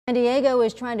San Diego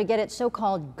is trying to get its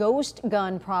so-called ghost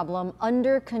gun problem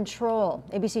under control.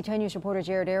 ABC 10 News reporter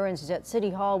Jared Aarons is at City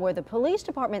Hall, where the police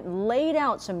department laid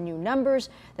out some new numbers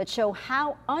that show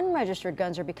how unregistered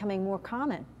guns are becoming more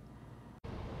common.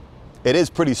 It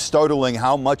is pretty startling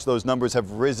how much those numbers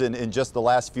have risen in just the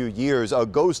last few years. A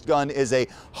ghost gun is a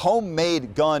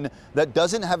homemade gun that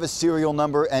doesn't have a serial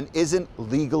number and isn't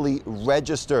legally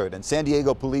registered. And San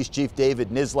Diego Police Chief David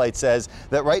Nisleit says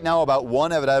that right now about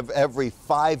 1 out of every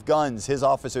 5 guns his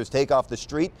officers take off the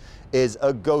street is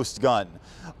a ghost gun.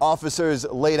 Officers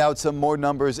laid out some more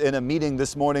numbers in a meeting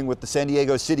this morning with the San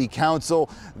Diego City Council.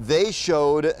 They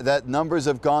showed that numbers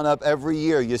have gone up every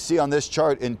year. You see on this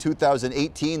chart, in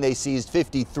 2018, they seized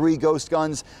 53 ghost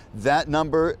guns. That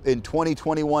number in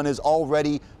 2021 is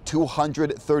already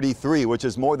 233, which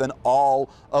is more than all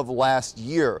of last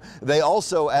year. They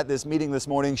also, at this meeting this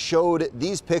morning, showed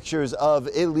these pictures of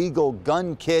illegal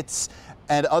gun kits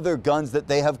and other guns that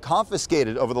they have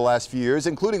confiscated over the last few years,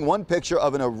 including one picture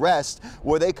of an arrest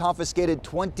where they confiscated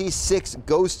 26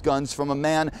 ghost guns from a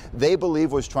man they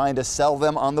believe was trying to sell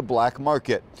them on the black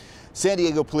market. San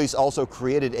Diego police also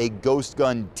created a ghost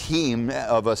gun team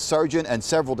of a sergeant and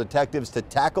several detectives to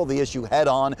tackle the issue head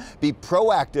on, be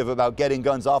proactive about getting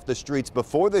guns off the streets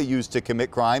before they're used to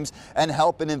commit crimes, and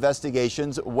help in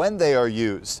investigations when they are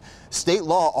used. State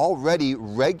law already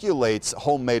regulates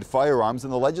homemade firearms,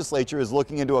 and the legislature is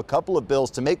looking into a couple of bills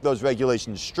to make those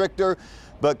regulations stricter.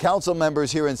 But council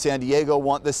members here in San Diego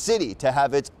want the city to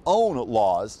have its own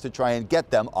laws to try and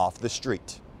get them off the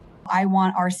street. I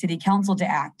want our city council to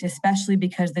act, especially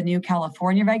because the new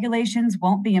California regulations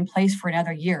won't be in place for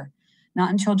another year, not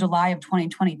until July of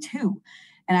 2022.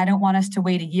 And I don't want us to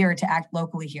wait a year to act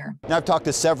locally here. Now, I've talked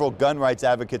to several gun rights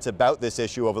advocates about this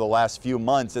issue over the last few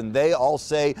months, and they all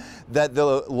say that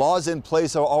the laws in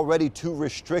place are already too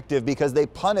restrictive because they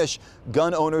punish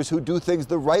gun owners who do things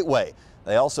the right way.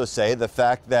 They also say the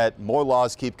fact that more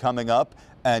laws keep coming up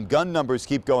and gun numbers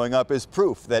keep going up is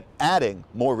proof that adding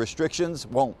more restrictions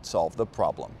won't solve the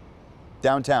problem.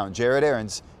 Downtown, Jared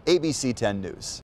Aarons, ABC 10 News.